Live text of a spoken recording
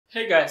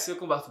Hey guys,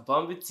 welcome back to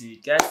Bambi T.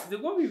 Guys, today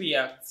we're going to be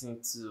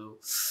reacting to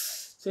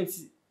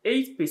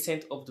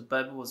 28% of the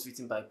Bible was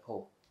written by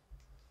Paul.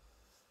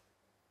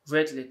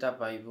 Red Letter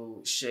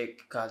Bible,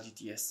 Sheikh Khalid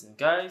Yasin.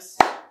 Guys,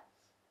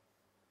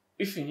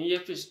 if you're new here,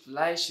 please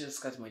like, share,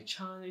 subscribe to my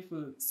channel if you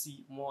want to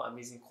see more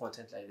amazing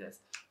content like this.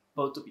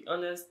 But to be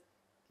honest,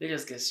 let's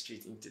just get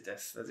straight into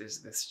this.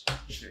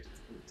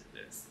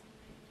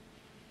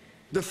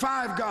 The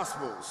five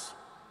Gospels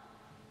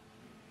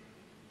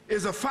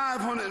is a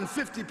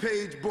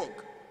 550-page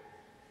book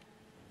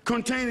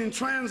containing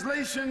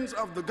translations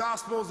of the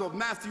Gospels of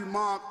Matthew,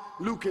 Mark,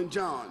 Luke, and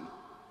John.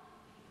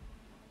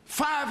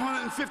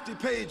 550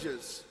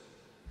 pages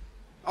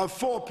of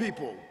four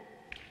people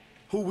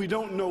who we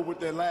don't know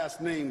what their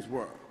last names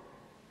were.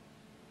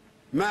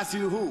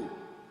 Matthew who?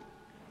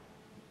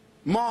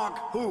 Mark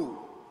who?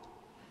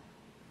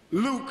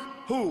 Luke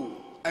who?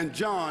 And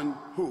John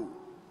who?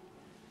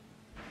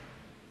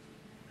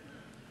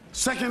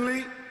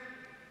 Secondly,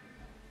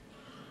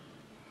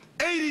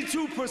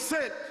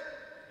 82%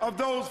 of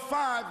those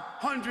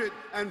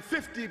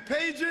 550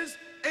 pages,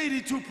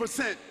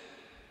 82%,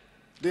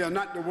 they are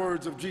not the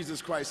words of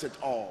Jesus Christ at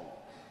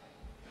all.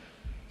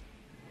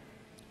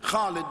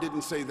 Khalid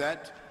didn't say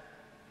that.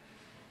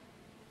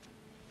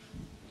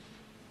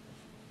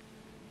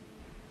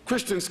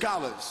 Christian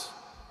scholars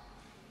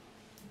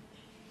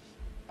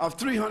of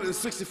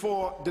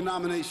 364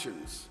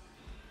 denominations,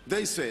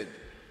 they said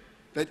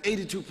that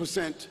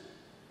 82%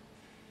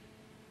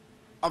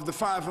 of the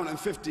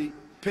 550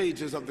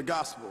 pages of the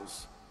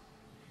Gospels,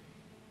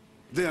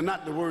 they are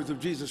not the words of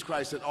Jesus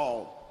Christ at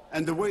all.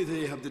 And the way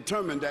they have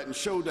determined that and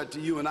showed that to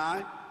you and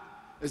I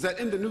is that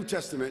in the New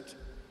Testament,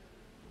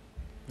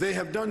 they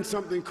have done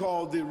something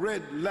called the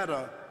Red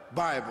Letter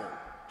Bible.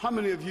 How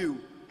many of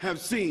you have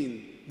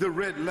seen the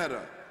Red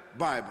Letter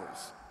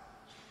Bibles?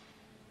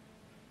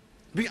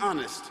 Be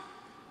honest.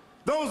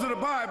 Those are the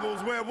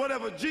Bibles where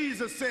whatever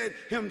Jesus said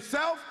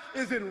himself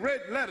is in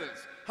red letters.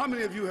 How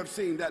many of you have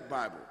seen that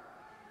Bible?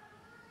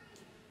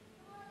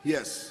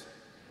 Yes.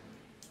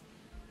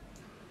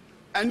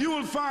 And you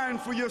will find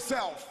for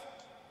yourself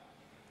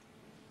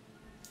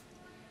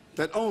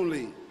that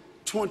only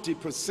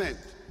 20%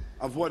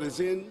 of what is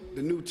in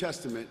the New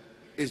Testament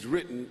is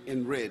written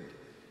in red.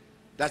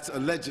 That's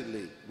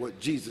allegedly what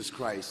Jesus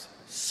Christ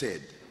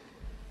said.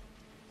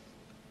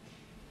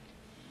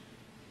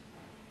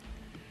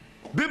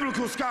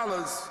 Biblical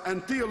scholars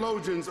and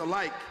theologians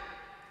alike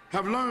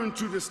have learned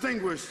to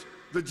distinguish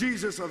the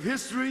Jesus of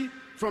history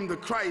from the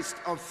Christ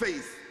of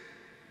faith.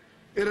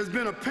 It has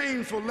been a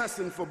painful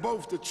lesson for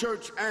both the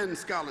church and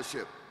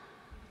scholarship.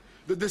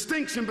 The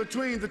distinction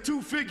between the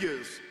two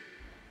figures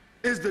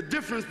is the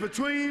difference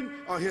between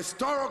a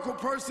historical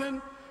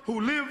person who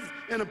lived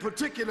in a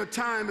particular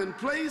time and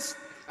place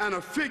and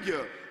a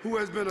figure who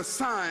has been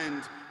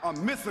assigned a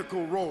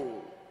mythical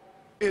role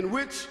in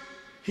which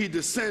he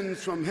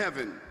descends from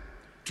heaven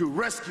to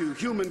rescue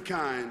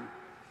humankind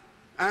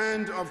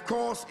and, of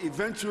course,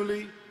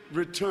 eventually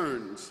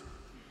returns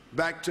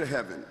back to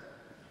heaven.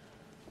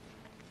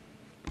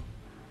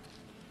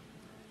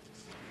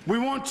 We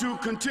want to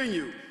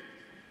continue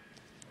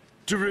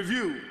to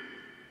review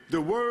the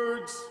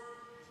words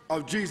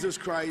of Jesus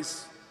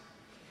Christ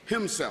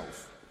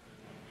himself.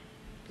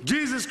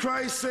 Jesus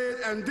Christ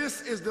said, "And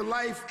this is the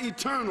life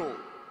eternal,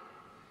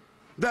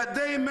 that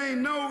they may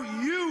know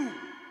you,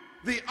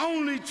 the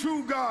only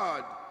true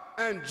God,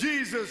 and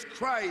Jesus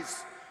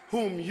Christ,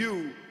 whom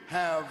you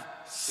have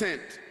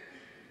sent."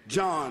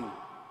 John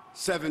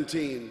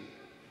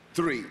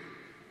 17:3.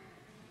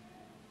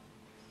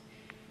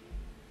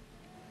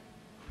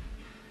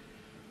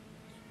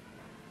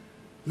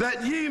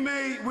 That ye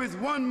may with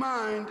one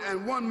mind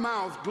and one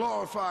mouth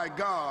glorify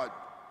God.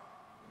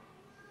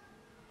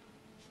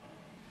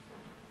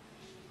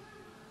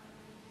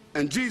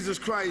 And Jesus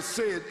Christ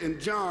said in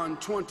John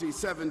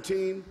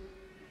 20:17,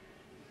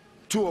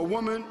 to a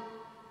woman,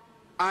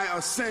 "I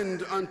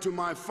ascend unto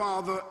my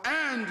Father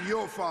and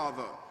your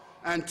Father,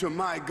 and to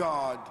my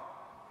God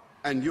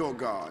and your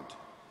God."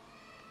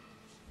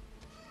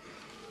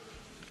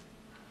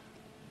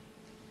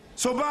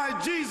 So by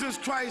Jesus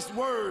Christ's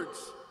words,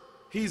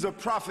 he's a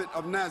prophet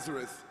of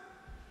Nazareth.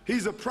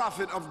 He's a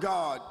prophet of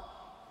God.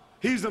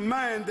 He's a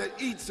man that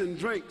eats and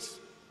drinks.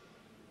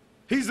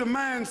 He's a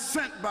man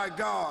sent by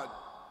God.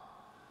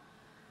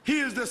 He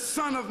is the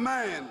Son of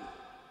Man.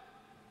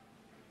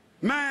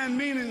 Man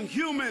meaning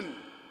human.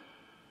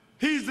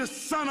 He's the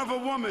son of a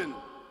woman,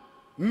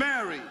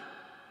 Mary,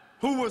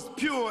 who was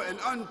pure and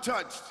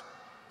untouched,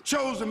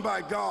 chosen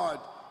by God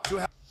to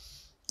have.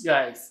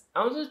 Guys,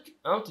 I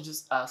want to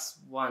just ask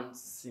one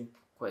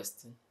simple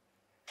question.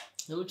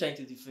 I'm not trying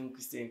to defend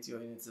Christianity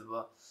or anything,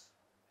 but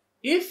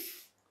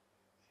if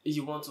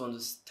you want to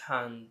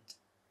understand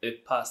a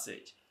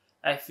passage,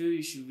 I feel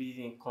you should read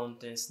it in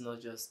context,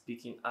 not just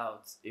speaking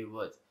out a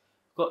word.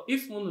 Because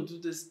if you want to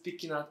do this,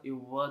 speaking out a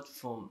word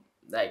from,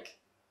 like,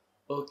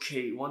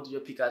 okay, you want to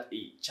just pick out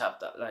a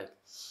chapter,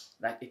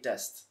 like a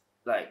test.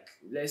 Like,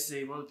 let's say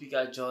you want to pick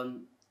out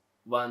John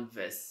 1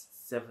 verse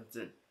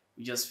 17.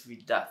 We just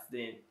read that.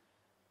 Then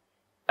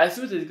I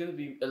feel there's going to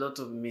be a lot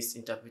of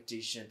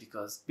misinterpretation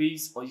because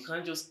based on you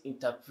can't just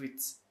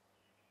interpret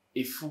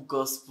a full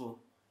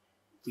gospel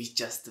with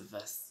just the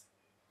verse.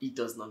 It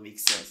does not make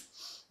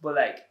sense. But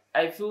like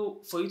I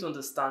feel for you to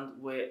understand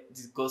where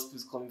the gospel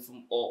is coming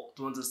from or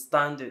to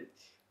understand it,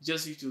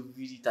 just you to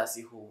read it as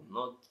a whole,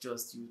 not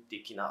just you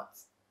taking out.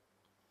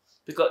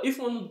 Because if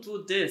you want to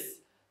do this,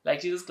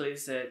 like Jesus clearly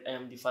said, I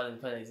am the Father and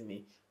the Father is in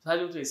me. So how do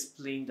you want to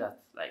explain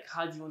that? Like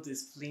how do you want to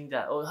explain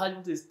that? Or how do you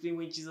want to explain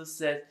when Jesus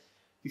said,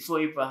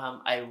 before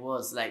Abraham I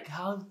was? Like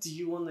how do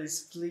you want to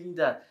explain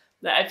that?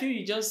 Like I feel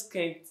you just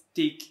can't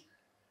take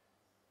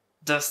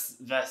this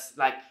verse.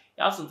 Like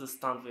you have to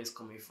understand where it's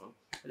coming from.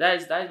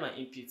 That is my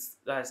input.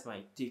 That is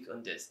my take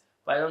on this.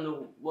 But I don't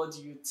know. What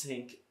do you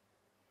think?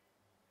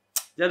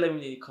 Just let me know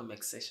in the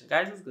comment section,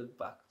 guys. Let's go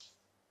back.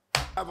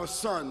 Have a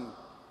son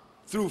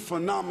through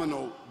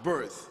phenomenal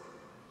birth.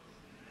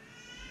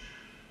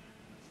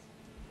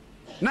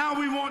 Now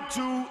we want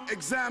to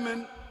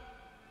examine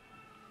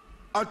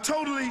a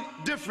totally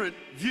different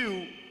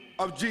view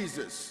of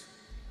Jesus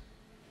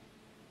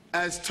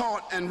as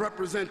taught and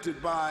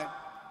represented by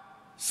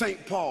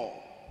St. Paul,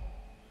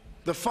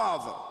 the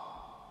father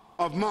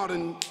of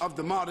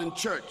the modern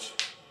church.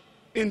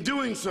 In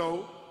doing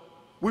so,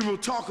 we will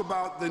talk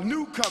about the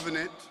new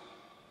covenant,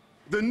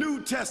 the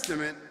New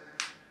Testament,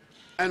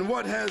 and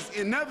what has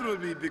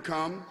inevitably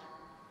become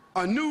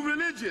a new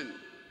religion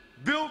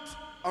built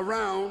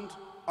around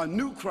a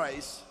new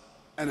Christ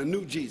and a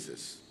new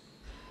Jesus.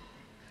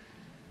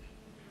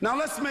 Now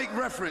let's make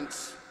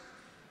reference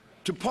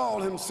to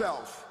Paul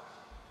himself.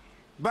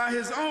 By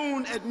his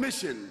own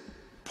admission,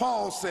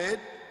 Paul said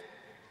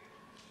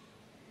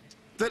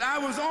that I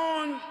was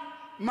on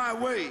my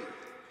way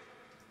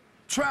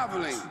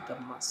traveling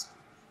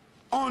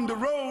on the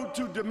road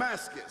to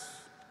Damascus.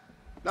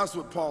 That's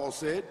what Paul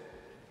said.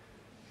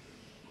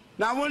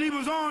 Now when he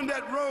was on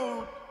that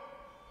road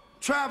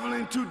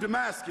traveling to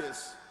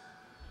Damascus,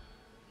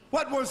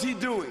 what was he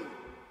doing?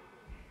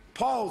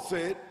 Paul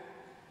said,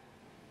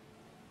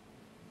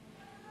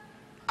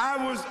 I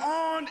was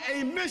on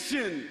a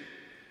mission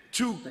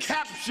to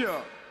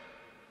capture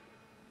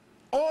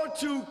or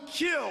to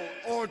kill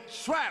or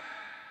trap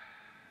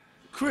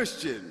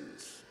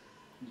Christians.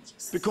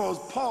 Because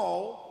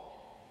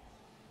Paul,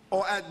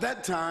 or at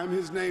that time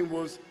his name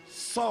was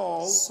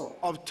Saul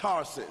of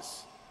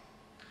Tarsus.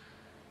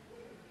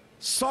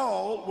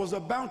 Saul was a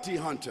bounty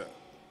hunter.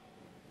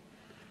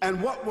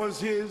 And what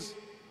was his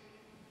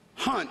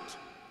hunt?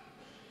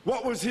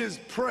 What was his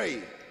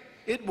prey?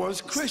 It was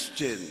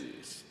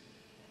Christians.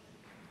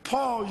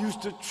 Paul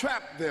used to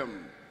trap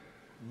them,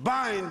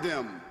 bind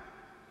them,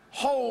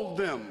 hold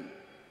them,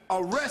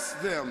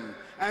 arrest them,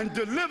 and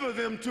deliver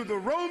them to the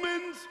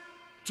Romans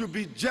to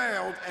be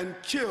jailed and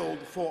killed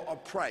for a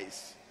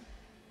price.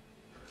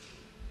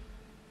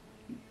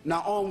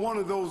 Now, on one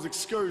of those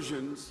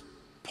excursions,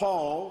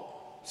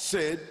 Paul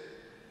said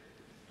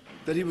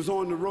that he was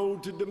on the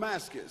road to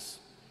Damascus,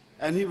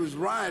 and he was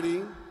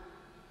riding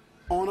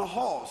on a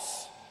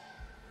horse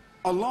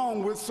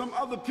along with some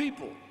other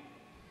people.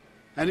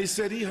 And he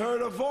said he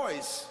heard a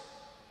voice,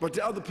 but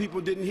the other people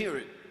didn't hear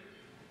it.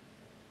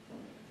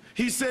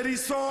 He said he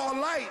saw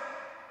a light,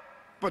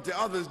 but the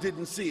others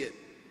didn't see it.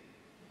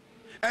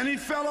 And he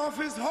fell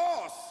off his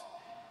horse,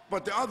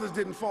 but the others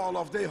didn't fall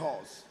off their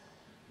horse.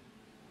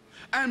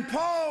 And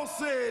Paul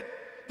said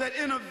that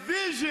in a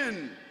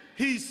vision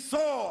he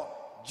saw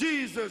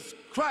Jesus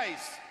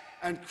Christ,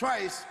 and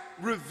Christ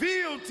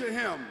revealed to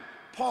him,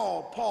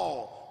 Paul,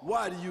 Paul,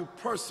 why do you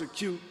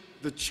persecute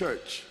the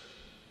church?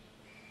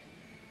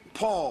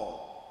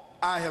 Paul,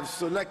 I have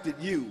selected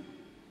you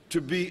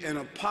to be an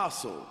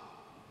apostle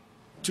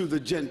to the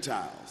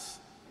Gentiles.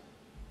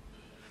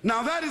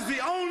 Now that is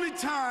the only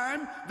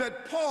time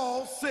that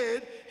Paul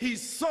said he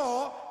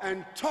saw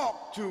and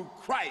talked to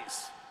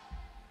Christ.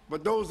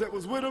 But those that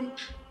was with him,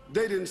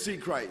 they didn't see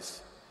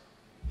Christ.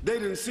 They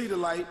didn't see the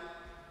light,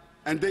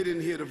 and they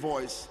didn't hear the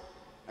voice,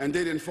 and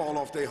they didn't fall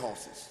off their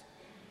horses.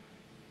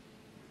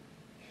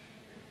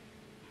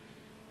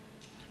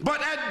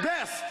 But at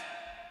best,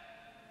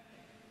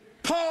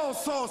 Paul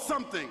saw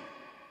something.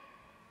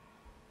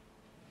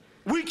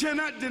 We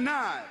cannot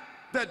deny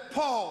that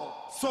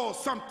Paul saw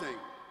something.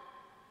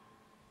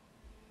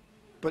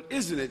 But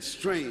isn't it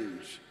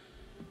strange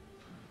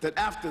that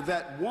after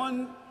that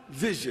one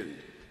vision,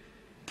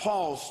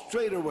 Paul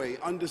straight away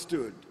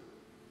understood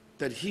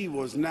that he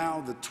was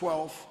now the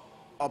 12th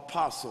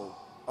apostle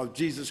of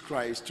Jesus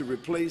Christ to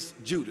replace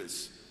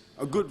Judas,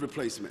 a good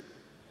replacement.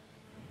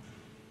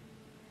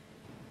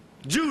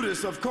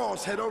 Judas, of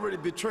course, had already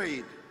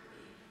betrayed.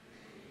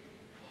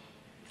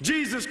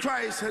 Jesus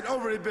Christ had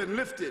already been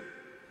lifted.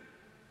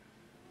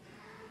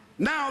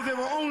 Now there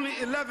were only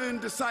 11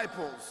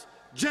 disciples,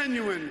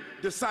 genuine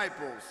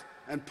disciples,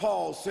 and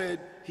Paul said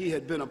he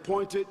had been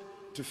appointed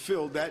to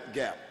fill that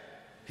gap.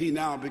 He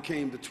now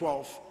became the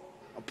 12th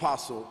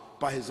apostle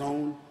by his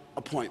own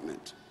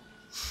appointment.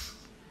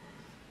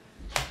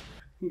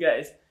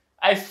 Guys,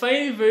 I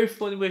find it very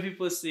funny when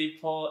people say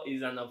Paul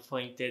is an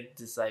appointed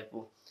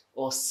disciple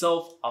or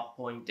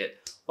self-appointed.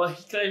 But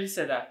he clearly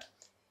said that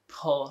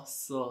Paul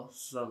saw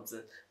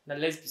something. Now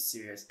let's be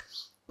serious.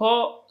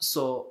 Paul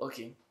saw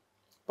okay.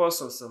 Paul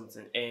saw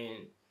something,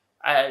 and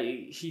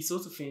he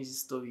sort of finished the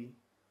story.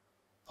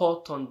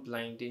 Paul turned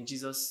blind, then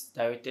Jesus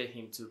directed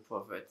him to a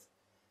prophet.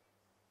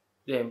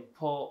 Then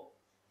Paul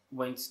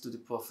went to the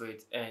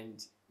prophet, and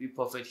the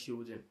prophet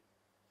healed him.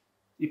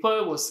 The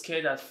prophet was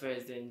scared at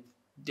first,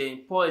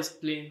 then Paul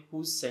explained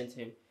who sent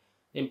him.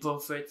 Then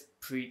prophet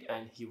prayed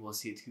and he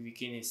was healed. He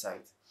regained his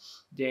sight.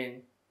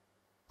 Then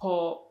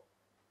Paul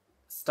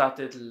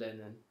started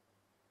learning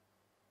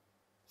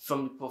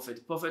from the prophet.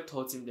 The prophet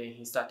taught him, then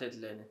he started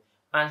learning.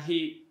 And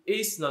he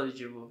is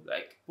knowledgeable.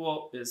 Like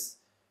Paul is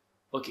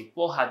okay,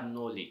 Paul had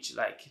knowledge,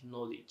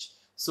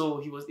 So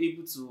he was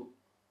able to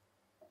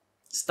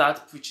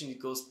start preaching the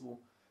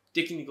gospel,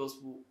 taking the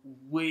gospel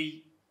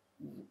way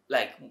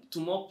to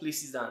more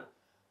places than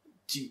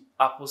the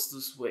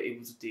apostles were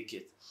able to take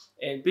it.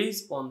 And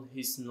based on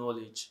his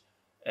knowledge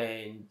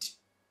and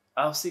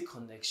I'll say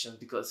connection,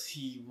 because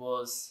he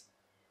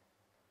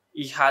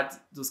had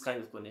those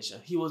kind of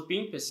connection. He was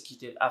being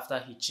persecuted after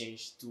he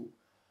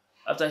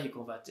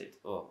converted,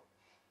 or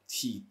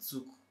he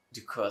took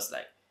the cross,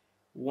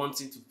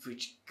 wanting to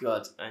preach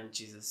God and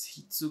Jesus.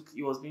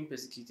 He was being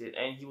persecuted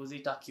and he was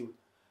later killed.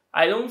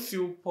 I don't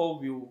feel Paul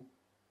will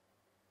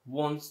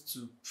want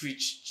to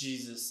preach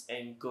Jesus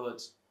and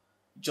God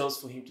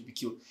just for him to be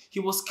killed. He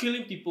was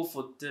killing people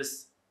for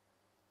this.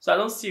 So I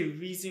don't see a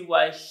reason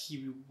why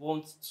he will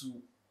want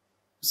to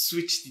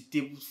switch the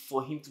table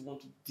for him to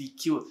want to be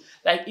killed.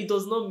 It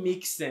does not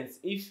make sense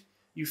if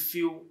you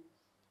feel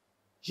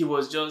he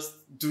was just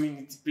doing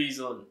it based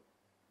on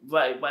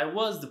why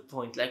what's the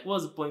point?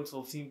 What's the point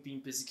of him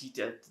being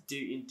persecuted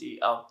day in, day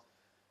out?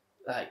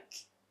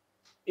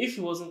 If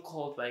he wasn't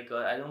called by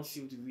God, I don't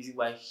feel the reason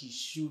why he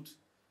should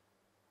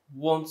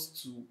want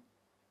to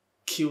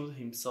kill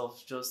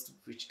himself just to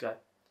preach God.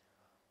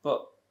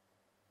 But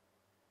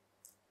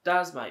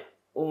that's my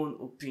own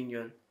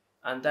opinion,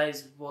 and that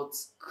is what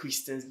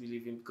Christians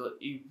believe in, because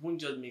it won't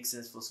just make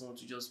sense for someone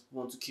to just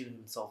want to kill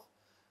himself.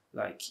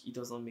 It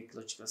does not make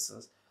logical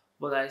sense.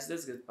 But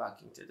let's get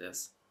back into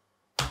this.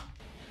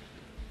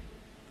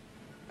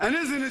 And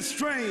isn't it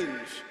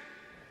strange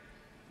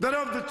that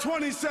of the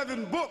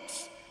 27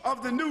 books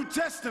of the New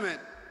Testament,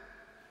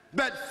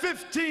 that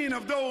 15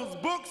 of those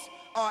books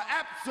are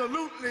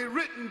absolutely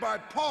written by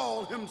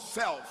Paul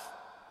himself?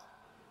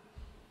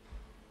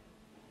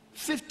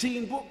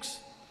 15 books.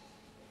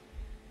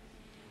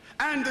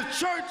 And the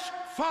church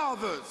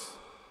fathers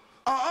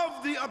are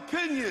of the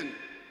opinion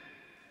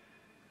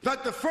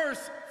that the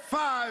first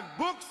 5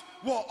 books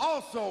were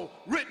also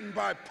written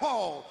by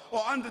Paul,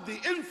 or under the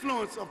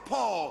influence of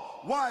Paul.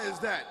 Why is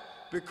that?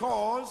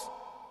 Because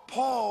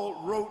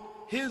Paul wrote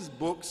his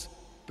books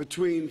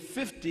between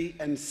 50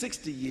 and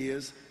 60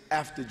 years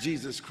after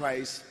Jesus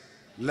Christ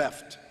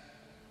left.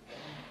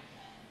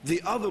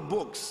 The other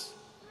books,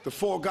 the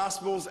 4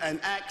 Gospels and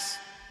Acts,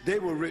 they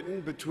were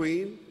written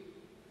between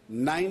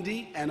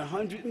 90 and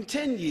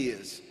 110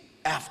 years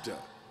after.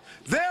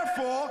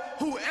 Therefore,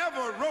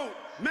 whoever wrote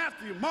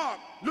Matthew, Mark,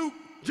 Luke,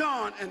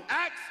 John, and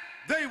Acts,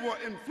 they were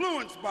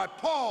influenced by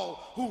Paul,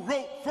 who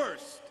wrote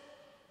first.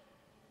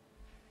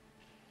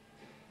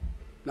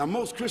 Now,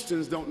 most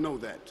Christians don't know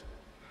that.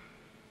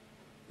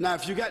 Now,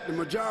 if you got the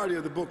majority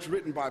of the books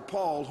written by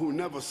Paul, who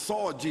never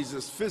saw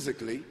Jesus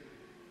physically,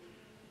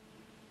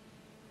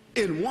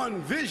 in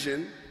one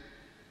vision,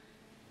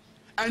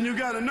 and you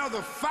got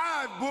another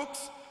 5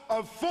 books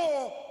of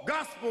 4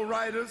 gospel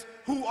writers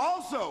who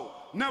also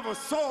never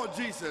saw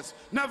Jesus,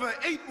 never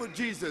ate with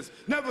Jesus,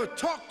 never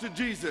talked to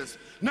Jesus,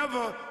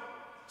 never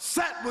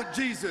sat with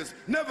Jesus,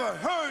 never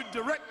heard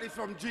directly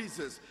from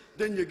Jesus,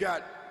 then you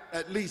got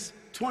at least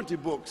 20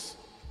 books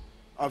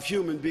of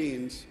human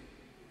beings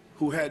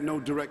who had no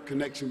direct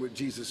connection with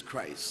Jesus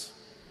Christ.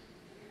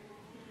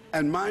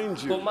 And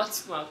mind you,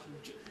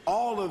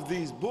 all of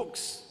these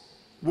books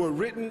were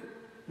written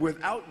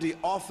without the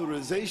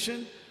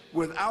authorization,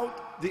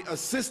 without the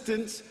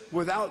assistance,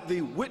 without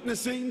the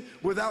witnessing,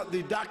 without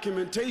the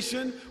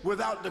documentation,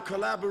 without the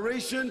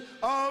collaboration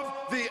of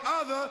the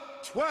other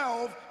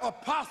 12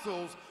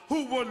 apostles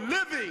who were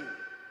living.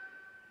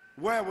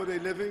 Where were they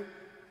living?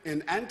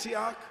 In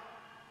Antioch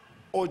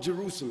or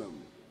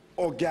Jerusalem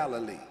or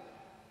Galilee?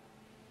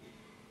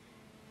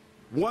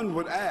 One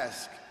would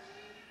ask,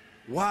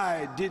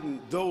 why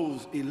didn't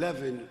those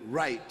 11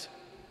 write?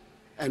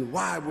 And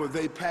why were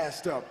they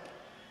passed up?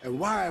 And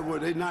why were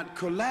they not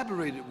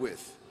collaborated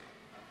with?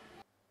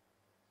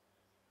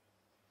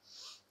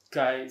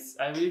 Guys,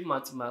 I believe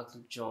Matthew, Mark,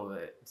 Luke, John were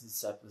the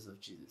disciples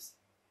of Jesus.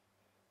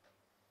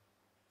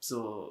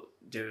 So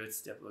they wrote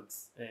their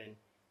books. And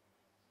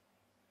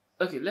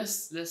okay,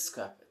 let's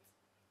scrap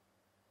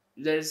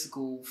it. Let's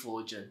go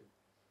for John.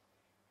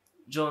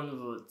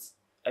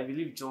 I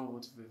believe John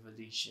wrote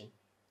Revelation.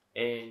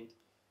 And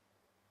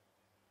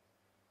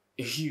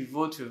he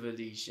wrote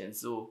Revelation.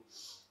 So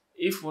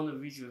if you want to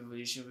read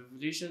Revelation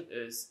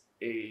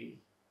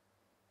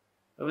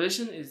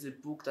is a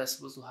book that's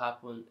supposed to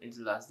happen in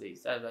the last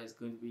days. That's why it's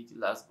going to be the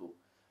last book.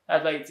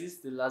 That's why it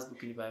is the last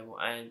book in the Bible.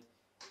 And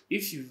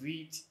if you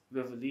read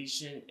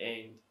Revelation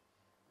and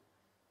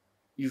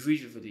you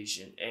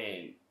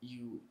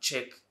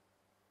check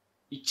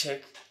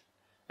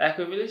like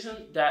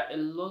Revelation, there are a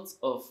lot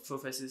of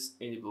prophecies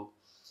in the book,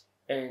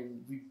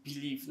 and we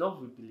believe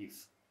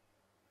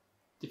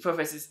the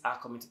prophecies are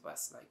coming to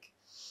pass. Like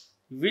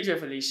you read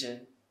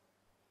Revelation,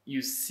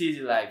 you see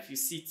the life, you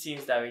see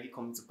things that are already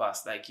coming to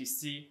pass. Like you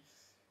see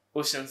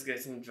oceans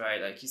getting dry,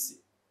 like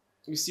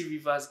you see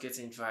rivers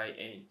getting dry,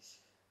 and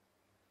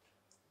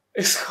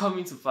it's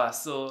coming to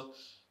pass. So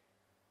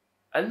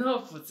I don't know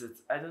how to put it.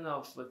 I don't know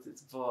how to put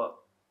it, but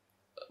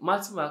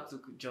Matthew, Mark,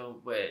 Luke,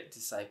 John were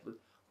disciples.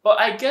 But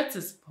I get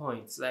his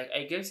point. Like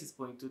I get his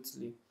point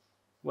totally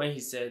when he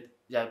said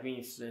they are being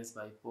influenced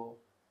by Paul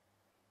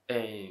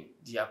and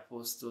the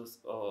apostles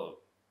or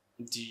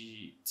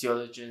the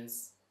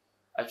theologians.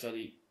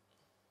 Actually,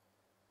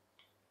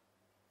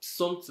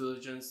 some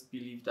theologians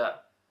believe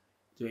that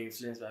they were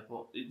influenced by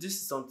Paul. This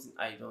is something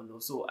I don't know,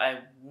 so I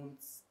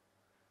won't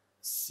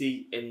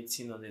say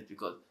anything on it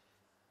because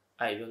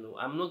I don't know.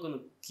 I'm not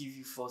gonna give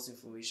you false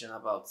information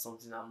about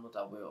something I'm not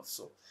aware of.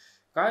 So,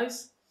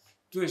 guys,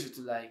 don't forget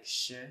to like,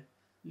 share,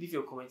 leave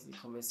your comment in the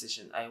comment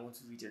section. I want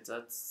to read your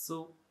thoughts.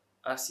 So,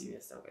 I'll see you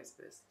next time, guys.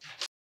 Best.